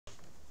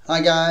Hi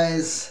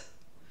guys,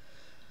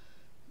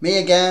 me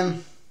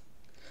again.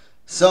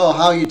 So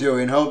how you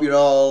doing? Hope you're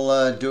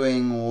all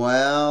doing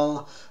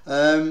well.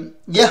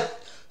 Yeah,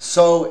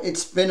 so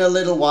it's been a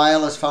little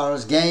while as far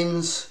as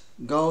games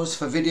goes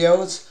for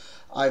videos.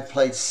 I've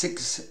played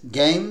 6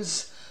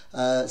 games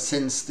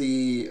since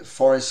the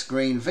Forest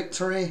Green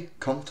victory,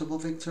 comfortable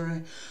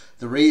victory.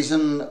 The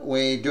reason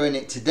we're doing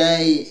it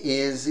today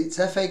is it's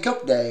FA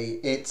Cup day.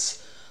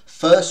 It's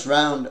first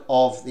round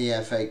of the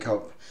FA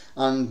Cup,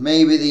 and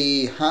maybe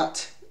the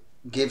hat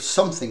gives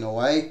something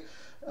away,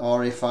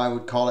 or if I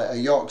would call it a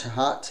Yorkshire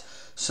hat.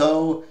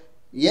 So,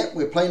 yeah,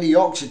 we're playing the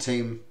Yorkshire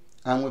team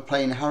and we're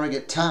playing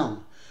Harrogate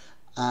Town.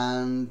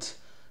 And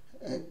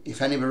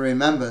if anybody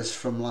remembers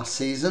from last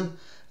season,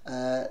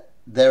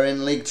 they're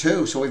in League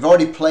Two. So we've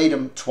already played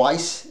them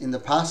twice in the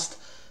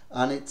past,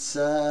 and it's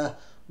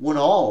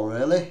 1-1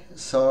 really.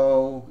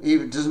 So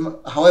even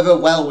doesn't, however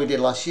well we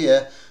did last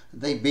year,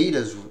 they beat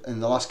us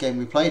in the last game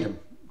we played them.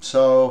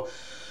 So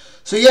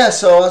yeah.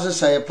 So as I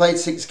say, I played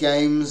 6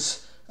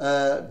 games,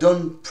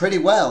 done pretty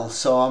well.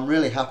 So I'm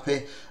really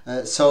happy.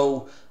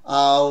 So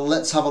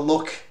let's have a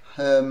look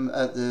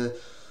at the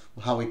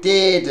how we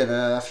did and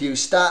a few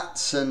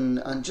stats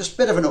and just a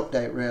bit of an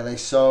update really.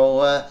 So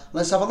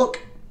let's have a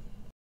look.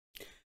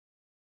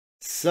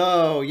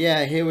 So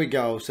yeah, here we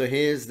go. So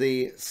here's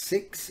the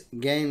 6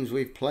 games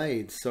we've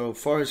played. So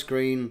Forest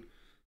Green,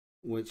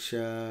 which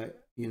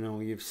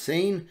you've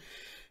seen.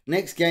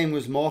 Next game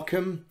was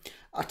Morecambe.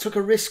 I took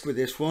a risk with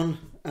this one.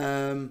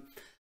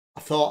 I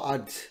thought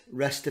I'd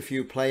rest a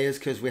few players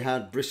because we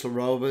had Bristol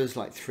Rovers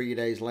like 3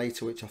 days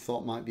later, which I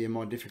thought might be a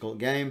more difficult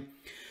game.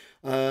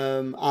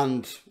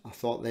 And I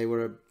thought they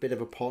were a bit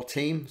of a poor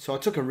team. So I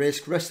took a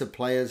risk, rested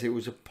players. It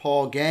was a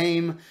poor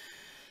game,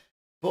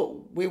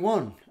 but we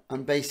won.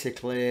 And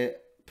basically,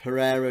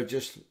 Pereira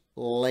just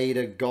laid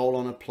a goal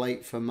on a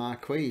plate for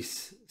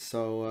Marquise.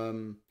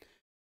 So,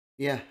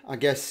 yeah, I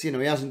guess, he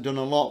hasn't done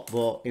a lot,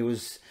 but it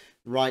was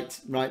right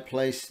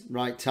place,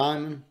 right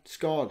time, and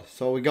scored.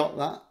 So we got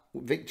that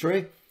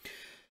victory.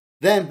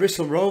 Then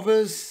Bristol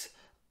Rovers,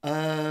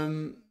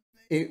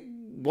 it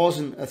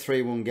wasn't a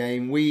 3-1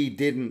 game. We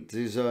didn't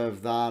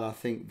deserve that. I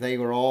think they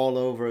were all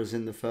over us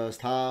in the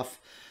first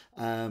half.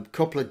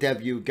 Couple of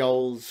debut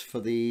goals for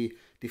the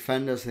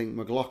defenders. I think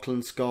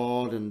McLaughlin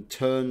scored and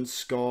Turns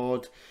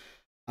scored,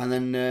 and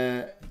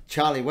then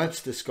Charlie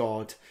Webster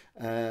scored.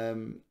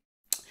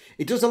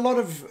 He does a lot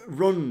of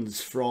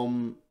runs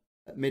from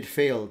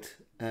midfield.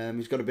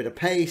 He's got a bit of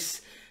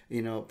pace,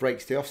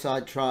 breaks the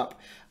offside trap,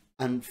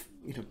 and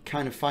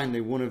kind of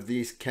finally one of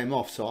these came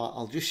off.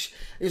 So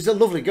it was a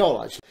lovely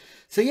goal actually.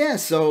 So yeah,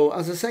 so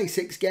as I say,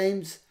 6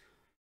 games,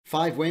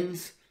 5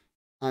 wins,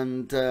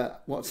 and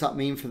what's that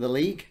mean for the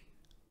league?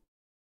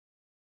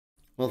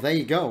 Well, there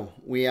you go.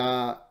 We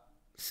are,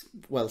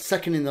 well,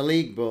 second in the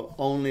league, but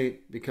only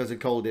because of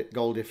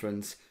goal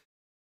difference.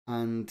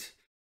 And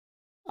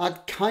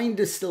I'd kind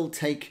of still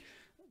take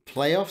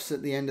playoffs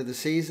at the end of the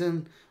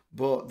season,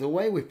 but the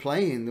way we're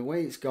playing, the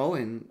way it's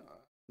going,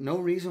 no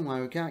reason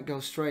why we can't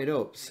go straight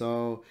up.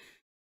 So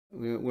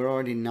we're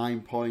already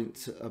 9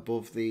 points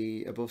above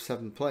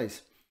 7th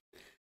place.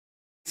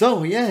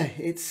 So yeah,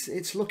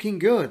 it's looking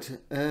good.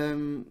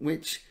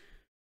 Which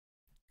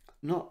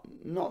not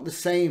the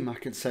same, I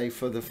could say,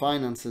 for the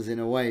finances in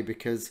a way,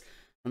 because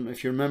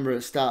if you remember at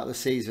the start of the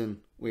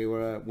season we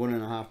were at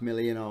 1.5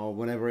 million or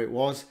whatever it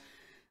was,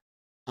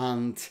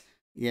 and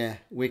yeah,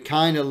 we're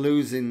kind of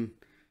losing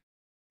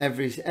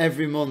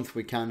every month.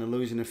 We're kind of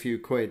losing a few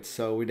quid,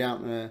 so we're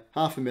down to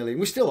 500,000.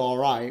 We're still all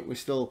right. We're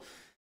still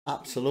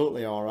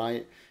absolutely all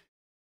right,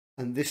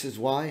 and this is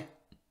why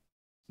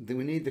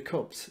we need the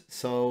cups.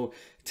 So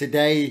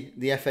today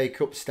the FA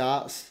Cup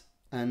starts,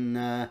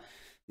 and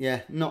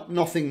yeah,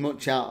 nothing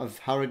much out of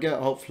Harrogate.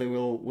 Hopefully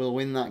we'll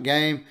win that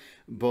game,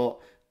 but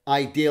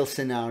ideal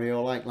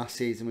scenario like last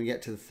season, we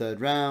get to the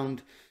 3rd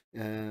round,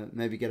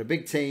 maybe get a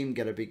big team,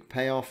 get a big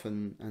payoff,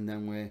 and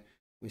then we're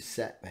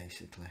set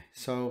basically.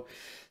 So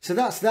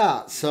that's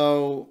that.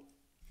 So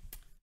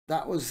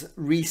that was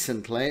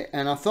recently,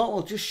 and I thought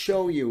I'll just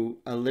show you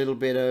a little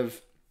bit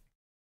of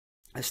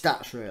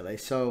stats really.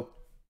 So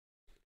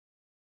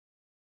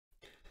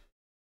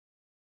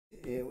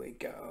here we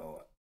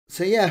go.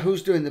 So yeah,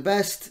 who's doing the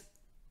best?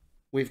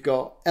 We've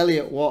got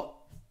Elliot Watt,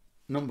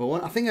 number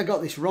 1. I think I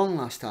got this wrong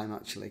last time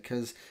actually,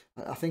 because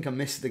I think I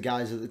missed the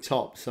guys at the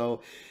top.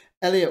 So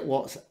Elliot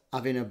Watt's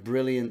having a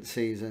brilliant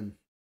season.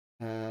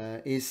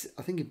 I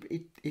think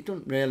he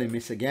doesn't really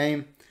miss a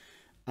game,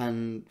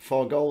 and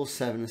 4 goals,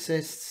 7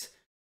 assists.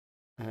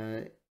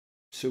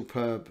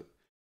 Superb.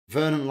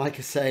 Vernon, like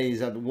I say,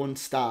 he's had 1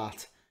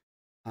 start,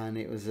 and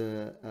it was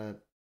a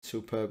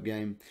superb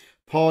game.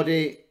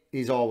 Pawdy,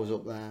 he's always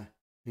up there.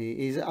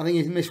 I think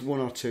he's missed 1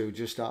 or 2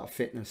 just out of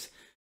fitness,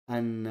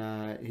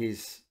 and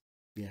he's,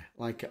 yeah,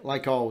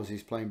 like always,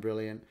 he's playing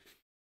brilliant.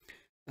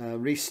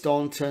 Reece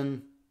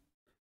Staunton,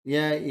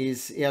 yeah, he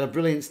had a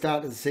brilliant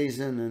start to the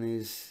season, and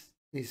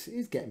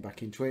he's getting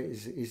back into it.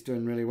 He's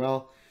doing really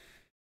well.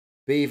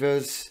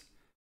 Beavers,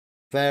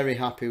 very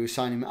happy with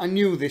signing him. I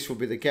knew this would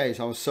be the case.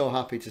 I was so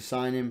happy to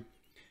sign him.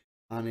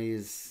 and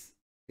he's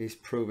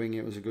proving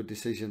it was a good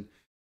decision.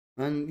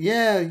 And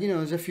yeah, you know,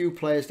 there's a few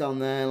players down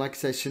there. Like I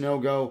said,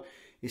 Shinogo,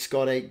 he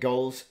scored 8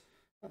 goals.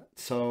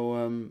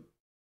 So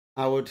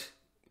I would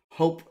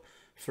hope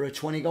for a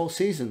 20-goal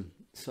season.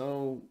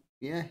 So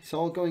yeah, it's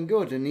all going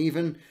good. And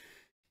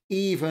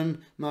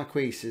even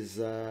Marquise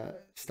is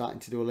starting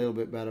to do a little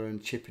bit better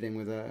and chipping in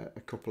with a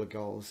couple of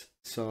goals.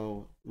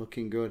 So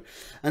looking good.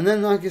 And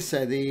then, like I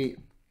said, the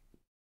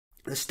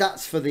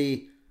stats for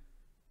the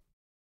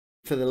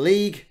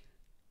league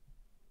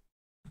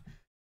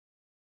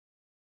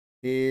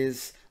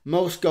is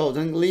most goals.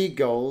 And league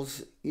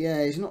goals,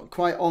 yeah, he's not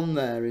quite on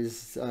there,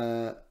 is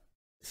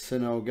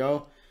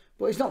Sonogo,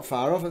 but he's not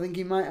far off. I think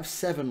he might have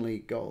 7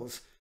 league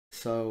goals.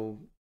 So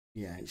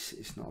yeah,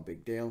 it's not a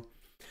big deal.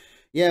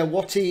 Yeah,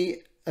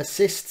 Watty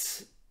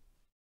assists.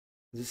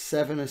 There's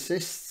 7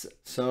 assists,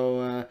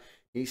 so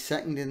he's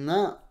second in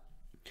that.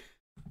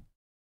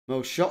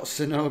 Most shots,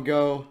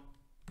 Sonogo.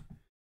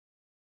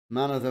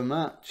 Man of the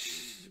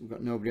match, we've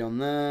got nobody on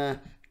there.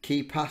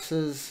 Key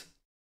passes,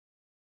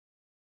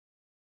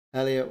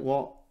 Elliot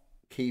Watt.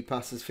 Key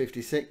passes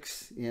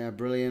 56. Yeah,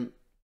 brilliant.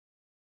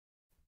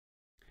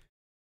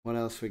 What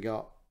else we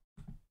got?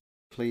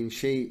 Clean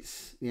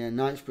sheets. Yeah,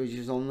 Knightsbridge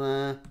is on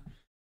there.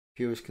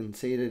 Fewest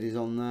conceded is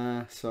on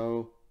there.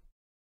 So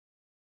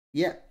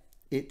yeah,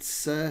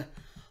 it's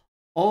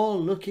all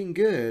looking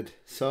good.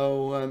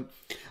 So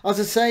as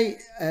I say,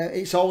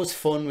 it's always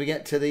fun. We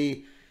get to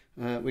the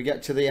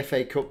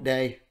FA Cup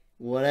day,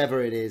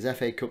 whatever it is.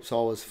 FA Cup's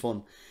always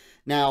fun.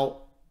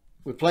 Now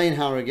we're playing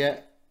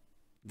Harrogate.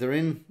 They're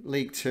in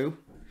League 2.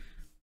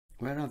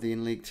 Where are they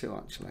in League 2?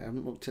 Actually, I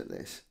haven't looked at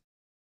this.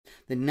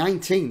 They're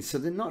 19th, so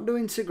they're not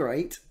doing so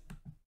great.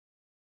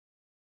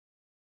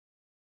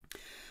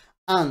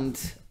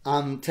 And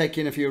I'm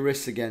taking a few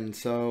risks again.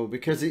 So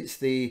because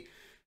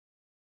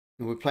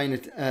we're playing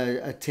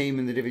a team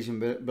in the division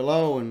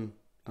below, and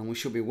we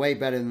should be way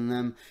better than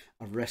them.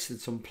 I've rested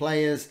some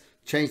players,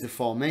 changed the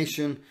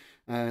formation.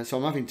 So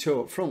I'm having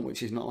 2 up front,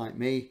 which is not like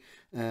me.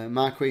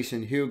 Marquise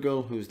and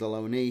Hugel, who's the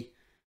loanee.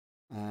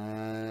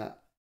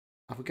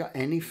 Have we got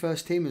any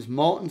first teamers?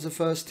 Morton's a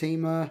first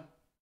teamer.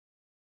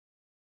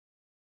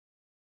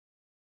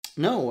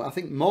 No, I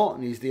think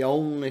Morton is the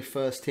only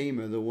first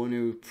teamer, the one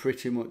who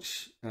pretty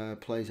much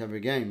plays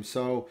every game.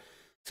 So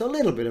it's a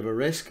little bit of a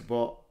risk,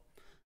 but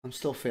I'm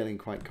still feeling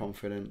quite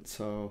confident.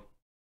 So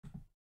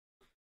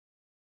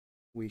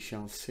we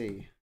shall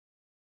see.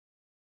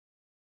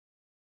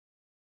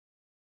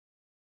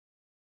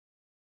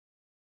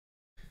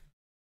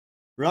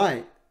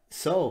 Right,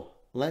 so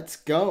let's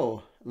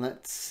go.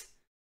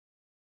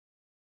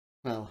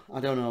 Well, I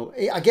don't know.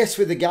 I guess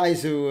with the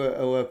guys who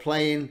are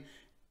playing,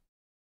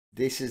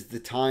 this is the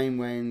time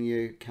when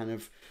you kind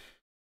of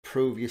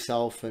prove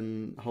yourself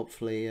and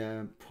hopefully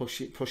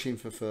pushing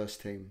for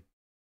first team.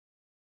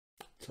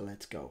 So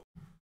let's go.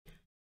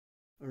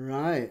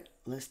 Right,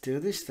 let's do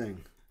this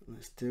thing.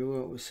 Let's do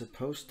what we're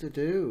supposed to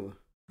do.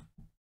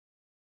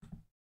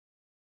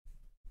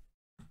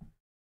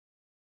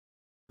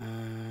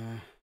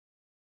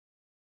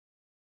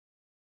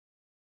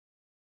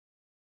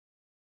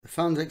 The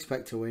fans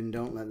expect to win,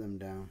 don't let them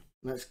down.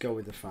 Let's go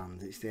with the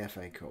fans. It's the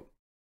FA Cup.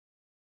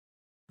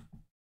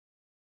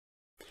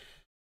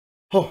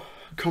 Oh,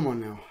 come on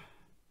now.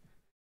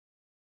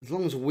 As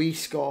long as we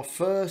score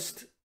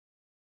first,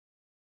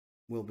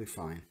 we'll be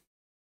fine.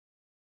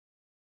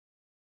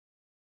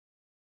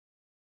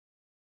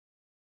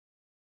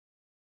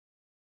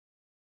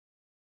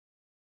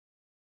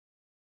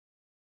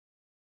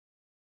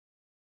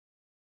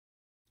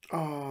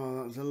 Oh,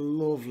 that was a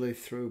lovely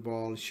through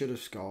ball. Should have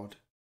scored.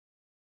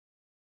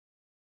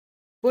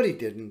 But he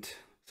didn't.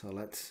 So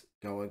let's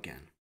go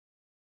again.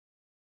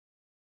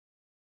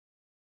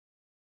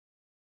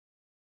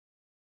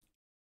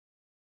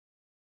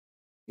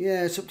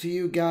 Yeah, it's up to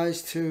you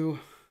guys to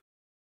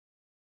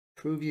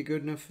prove you're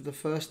good enough for the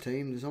first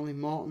team. There's only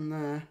Morton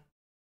there,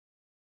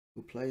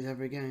 who plays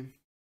every game.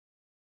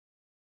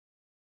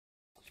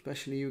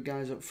 Especially you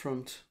guys up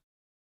front.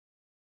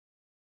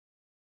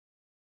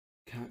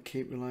 Can't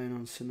keep relying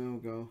on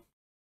Sonogo.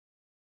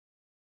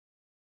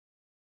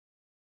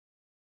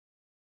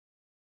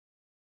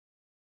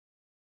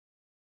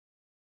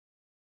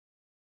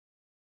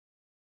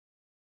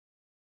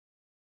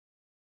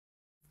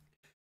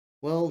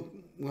 Well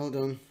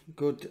done.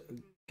 Good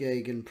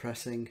Gagan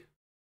pressing.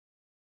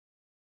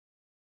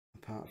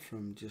 Apart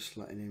from just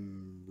letting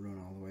him run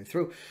all the way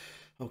through.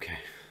 Okay.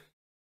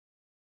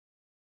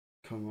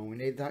 Come on, we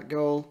need that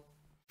goal.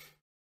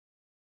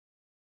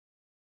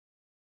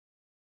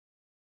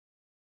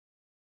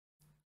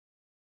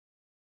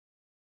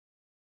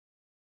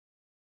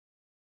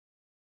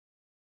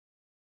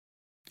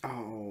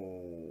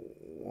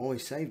 Oh, he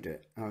saved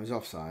it. I was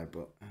offside,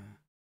 but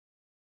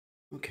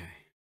okay.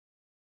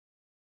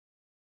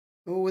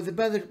 Oh, we're the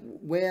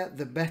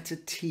better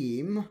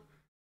team.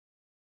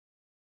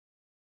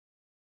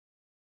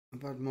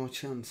 I've had more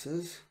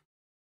chances.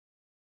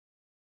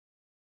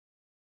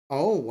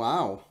 Oh,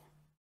 wow.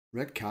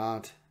 Red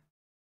card.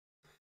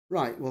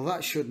 Right, well,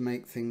 that should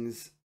make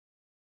things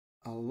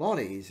a lot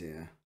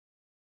easier.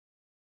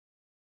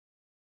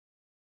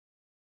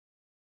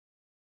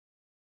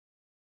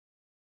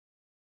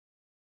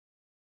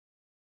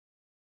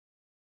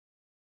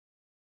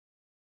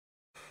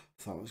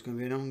 Thought it was going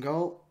to be an own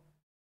goal.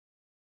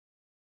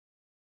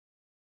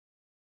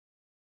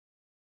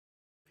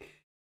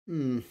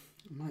 I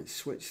might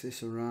switch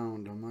this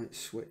around. I might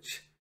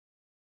switch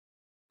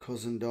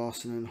Cousin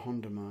Dawson and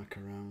Honda Mark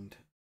around.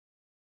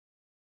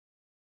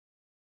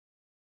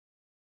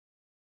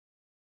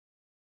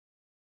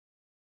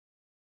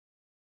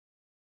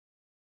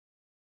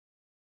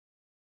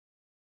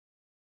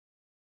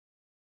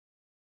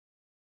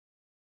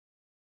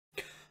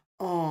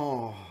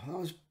 Oh,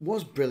 that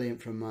was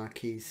brilliant from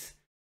Marquise.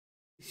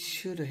 He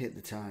should have hit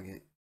the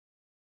target.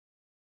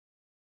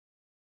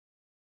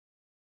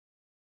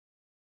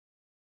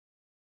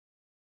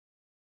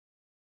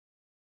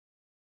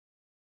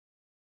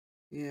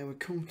 Yeah, we're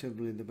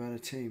comfortably the better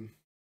team.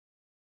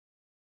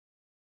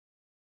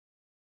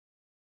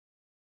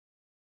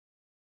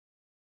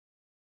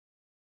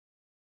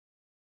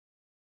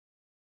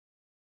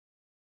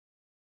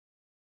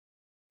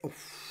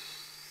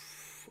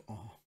 Oof.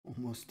 Oh,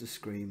 almost a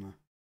screamer.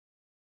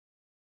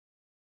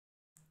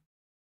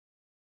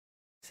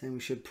 Saying we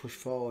should push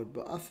forward,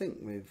 but I think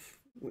we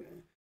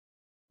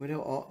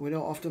don't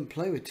often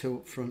play with two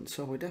up front,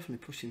 so we're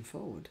definitely pushing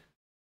forward.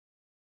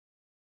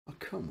 Oh,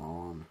 come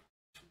on.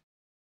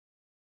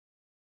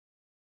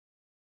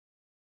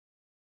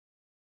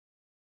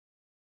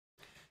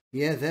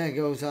 Yeah, there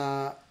goes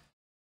our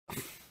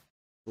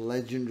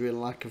legendary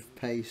lack of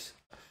pace.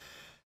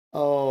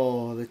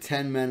 Oh, the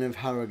 10 men of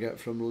Harrogate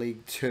from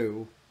League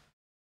 2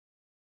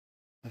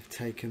 have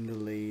taken the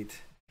lead.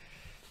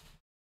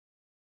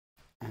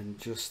 And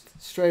just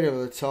straight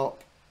over the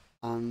top,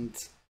 and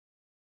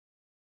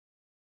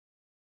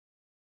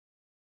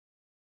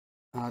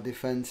our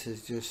defence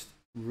is just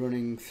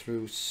running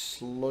through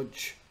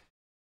sludge,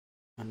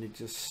 and it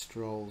just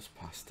strolls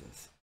past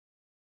us.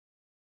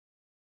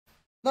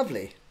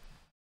 Lovely.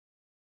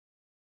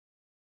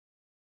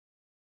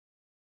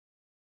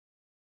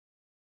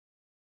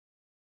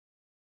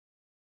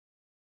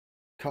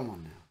 Come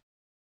on now.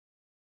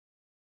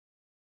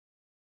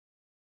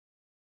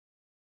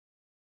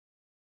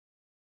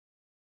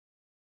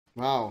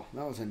 Wow,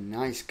 that was a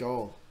nice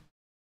goal.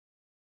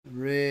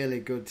 Really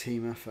good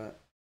team effort.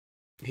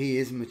 He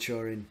is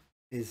maturing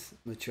with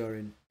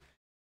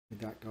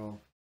that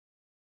goal.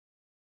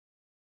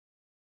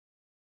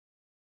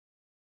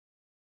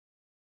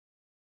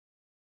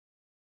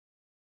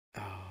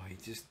 Oh, he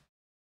just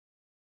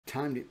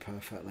timed it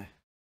perfectly.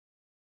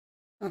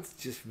 That's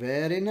just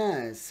very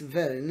nice,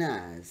 very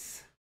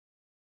nice.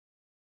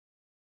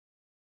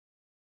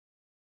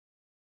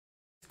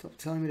 Stop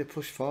telling me to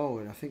push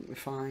forward. I think we're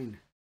fine.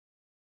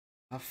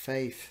 Have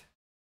faith.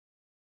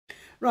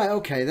 Right,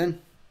 okay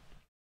then.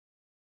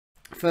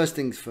 First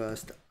things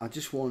first, I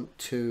just want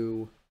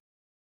to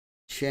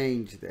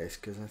change this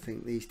because I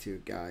think these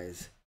two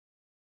guys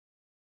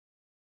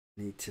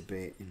need to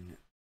be in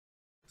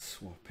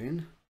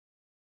swapping.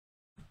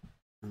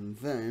 And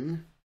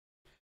then,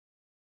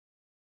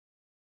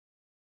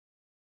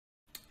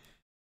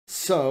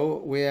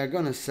 so we are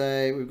going to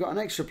say we've got an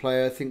extra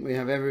player. I think we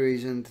have every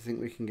reason to think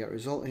we can get a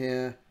result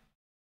here.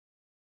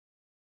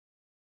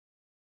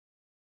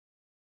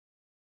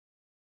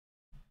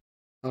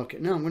 Okay,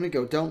 now I'm going to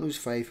go. Don't lose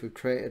faith. We've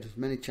created as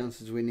many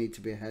chances as we need to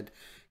be ahead.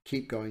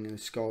 Keep going and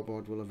the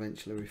scoreboard will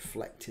eventually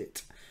reflect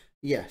it.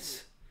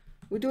 Yes,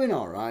 we're doing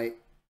all right.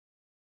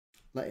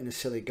 Letting a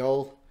silly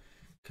goal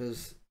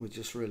because we're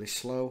just really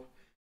slow.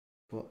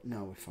 But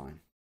no, we're fine.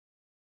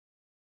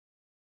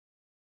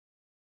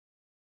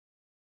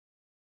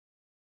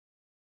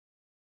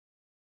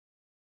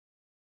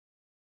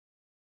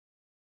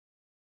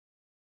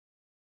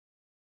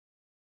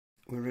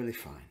 We're really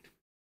fine.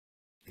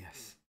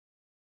 Yes,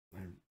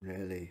 we're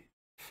really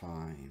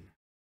fine.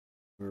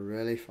 We're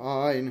really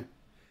fine.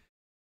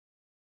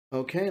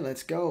 Okay,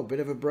 let's go.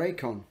 Bit of a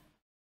break on.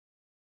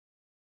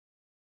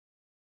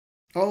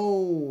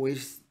 Oh,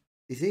 is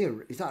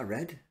that a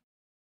red?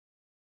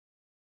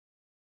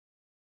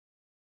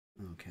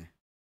 Okay.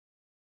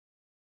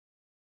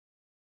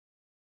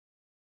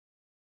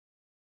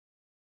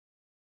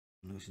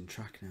 I'm losing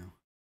track now.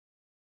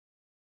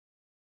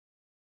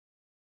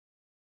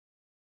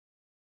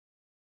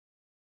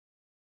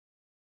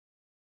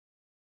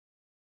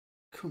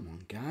 Come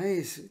on,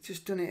 guys.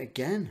 Just done it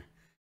again.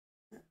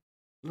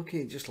 Look,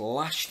 he just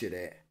lashed at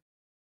it.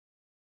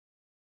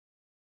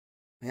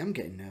 I am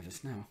getting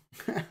nervous now.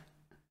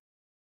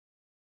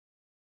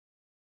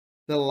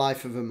 The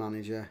life of a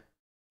manager.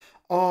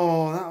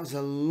 Oh, that was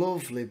a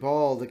lovely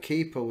ball. The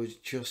keeper was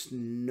just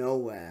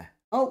nowhere.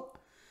 Oh,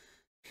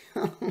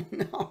 oh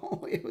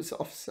no, it was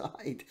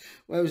offside.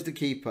 Where was the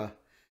keeper?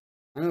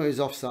 I know he was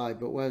offside,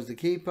 but where's the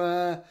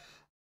keeper?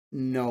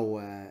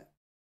 Nowhere.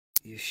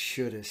 You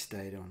should have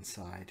stayed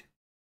onside.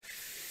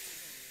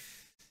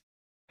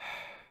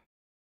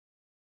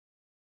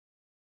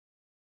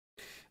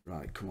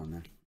 Right, come on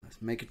then. Let's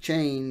make a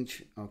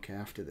change. Okay,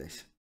 after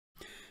this.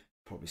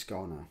 Probably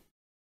score now.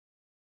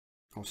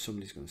 Oh,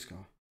 somebody's going to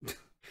score.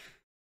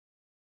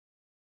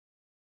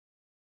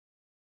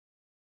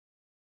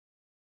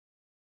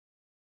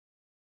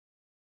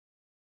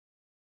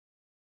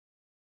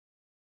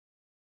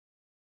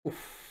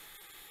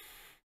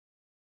 Oof.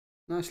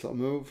 Nice little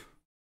move.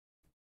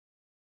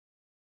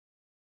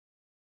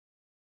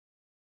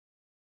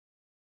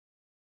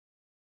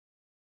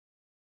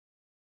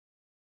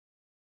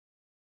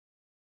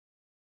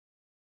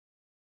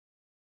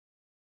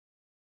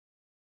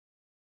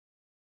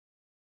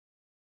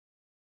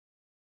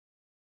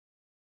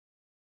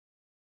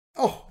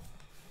 Oh!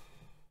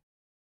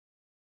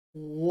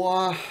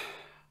 Wow.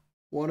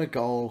 What a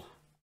goal.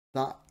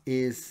 That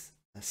is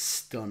a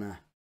stunner.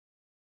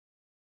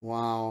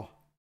 Wow.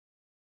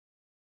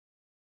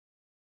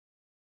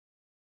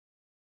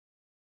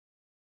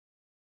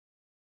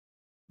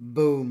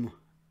 Boom.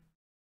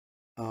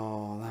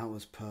 Oh, that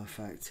was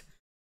perfect.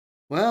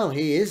 Well,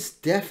 he is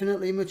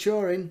definitely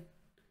maturing.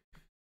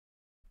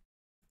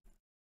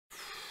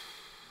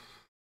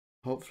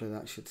 Hopefully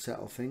that should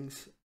settle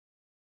things.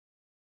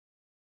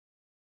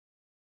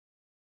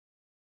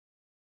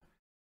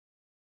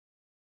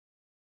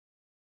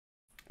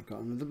 I've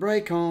got another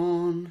break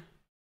on.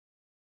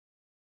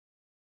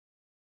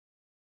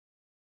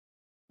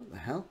 What the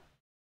hell?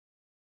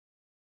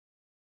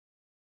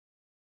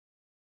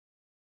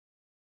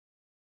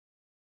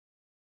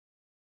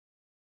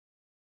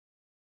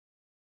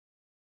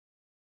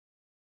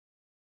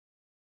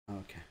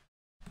 Okay.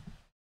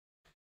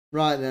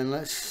 Right then,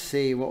 let's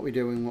see what we're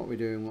doing, what we're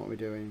doing, what we're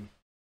doing.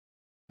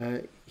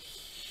 Right,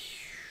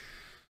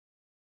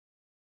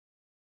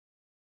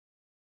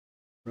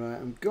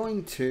 I'm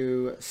going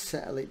to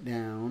settle it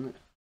down,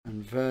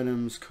 and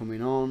Vernon's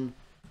coming on.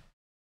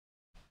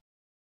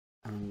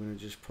 And I'm going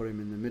to just put him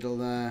in the middle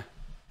there.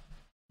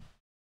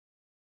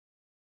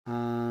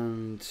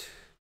 And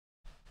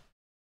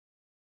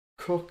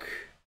Cook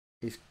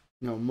is,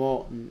 no,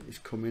 Morton is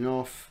coming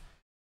off.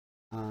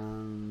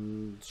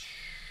 And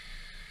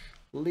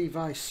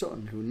Levi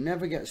Sutton, who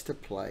never gets to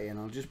play, and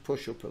I'll just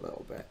push up a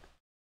little bit.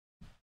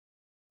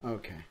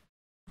 Okay.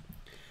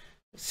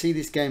 Let's see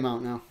this game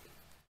out now.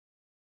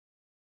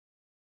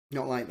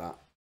 Not like that.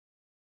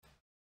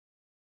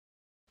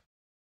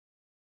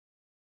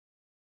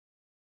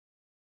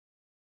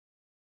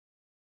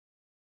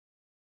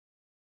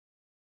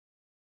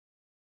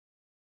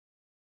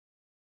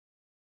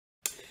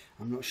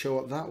 I'm not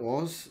sure what that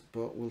was,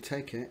 but we'll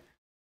take it.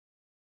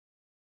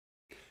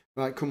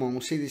 Right, come on,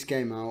 we'll see this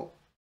game out.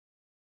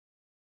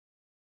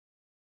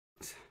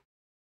 Let's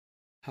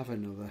have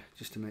another,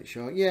 just to make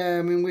sure. Yeah,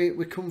 I mean,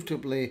 we're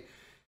comfortably,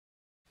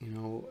 you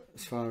know,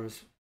 as far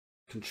as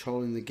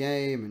controlling the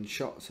game and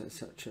shots,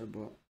 etc.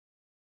 But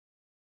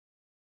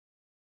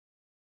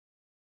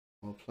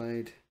well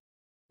played.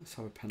 That's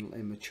how a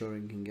penalty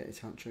maturing can get his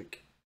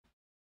hat-trick.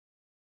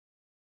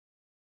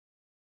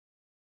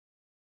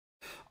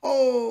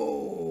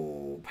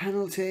 Oh,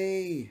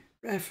 penalty!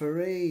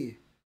 Referee!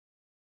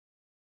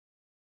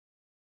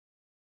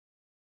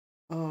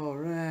 Oh,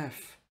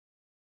 ref!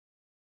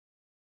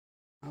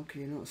 How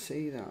can you not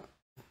see that?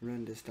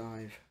 Horrendous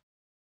dive.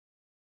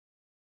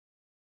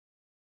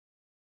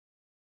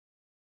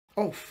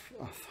 Oh,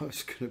 I thought it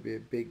was going to be a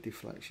big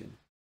deflection.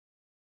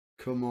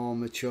 Come on,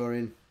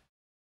 maturing.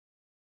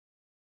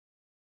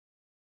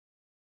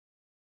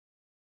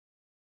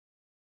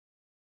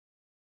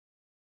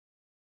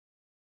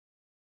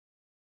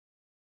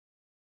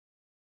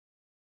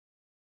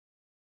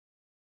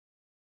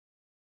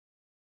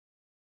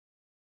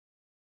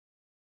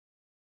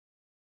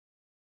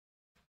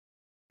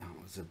 That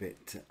was a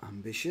bit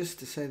ambitious,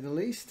 to say the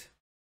least.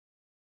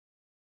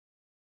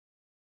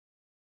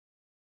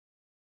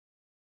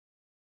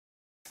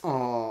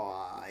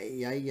 Oh,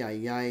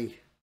 yay.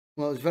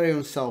 Well, it's very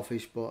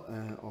unselfish, but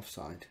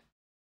offside.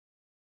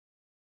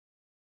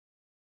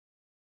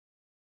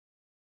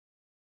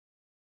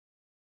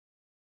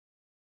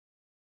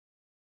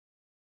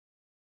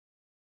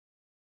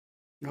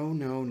 No.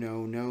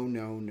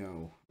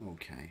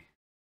 Okay.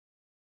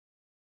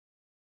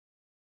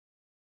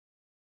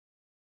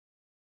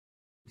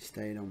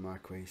 Staying on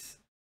Marquis.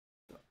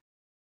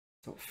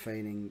 Stop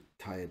feigning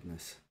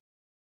tiredness.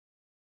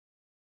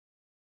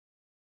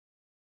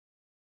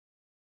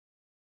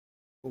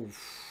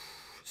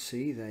 Oof.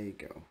 See, there you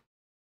go.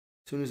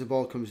 As soon as the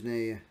ball comes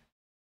near you.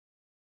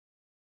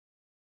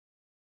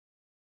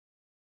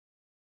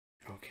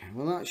 Okay,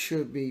 well that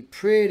should be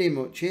pretty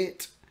much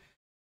it.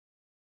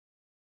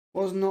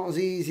 Was not as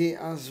easy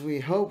as we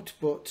hoped,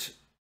 but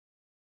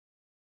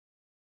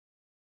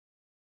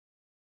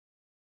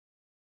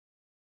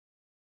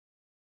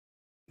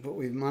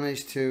we've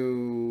managed to,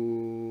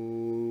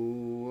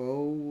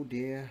 oh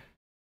dear.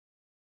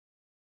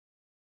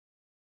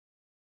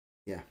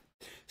 Yeah.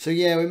 So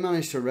yeah, we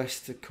managed to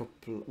rest a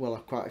couple, well,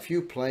 quite a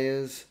few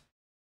players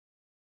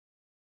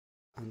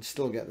and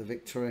still get the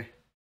victory.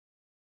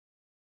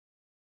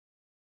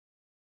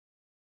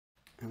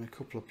 And a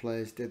couple of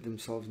players did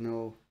themselves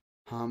no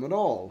harm at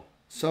all.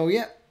 So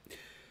yeah,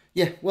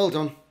 well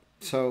done.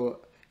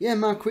 So yeah,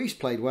 Marquis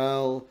played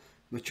well.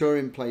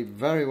 Maturin played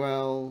very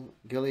well.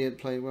 Gilead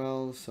played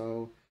well.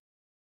 So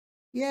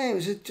yeah, it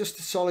was just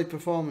a solid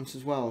performance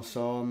as well.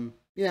 So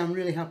yeah, I'm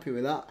really happy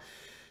with that.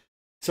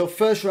 So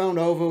first round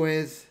over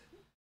with.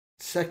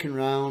 Second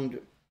round,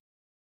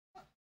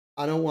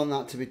 I don't want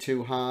that to be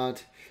too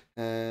hard.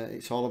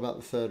 It's all about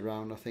the third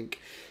round, I think.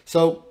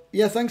 So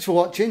yeah, thanks for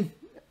watching.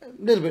 A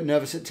little bit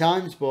nervous at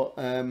times, but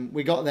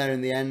we got there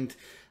in the end.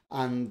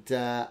 And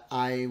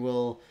I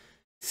will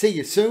see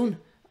you soon.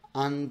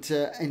 And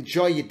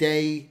enjoy your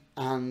day.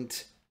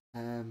 And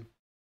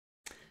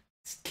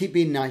keep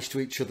being nice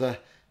to each other.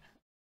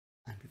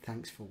 And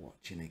thanks for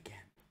watching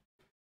again.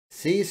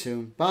 See you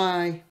soon.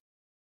 Bye.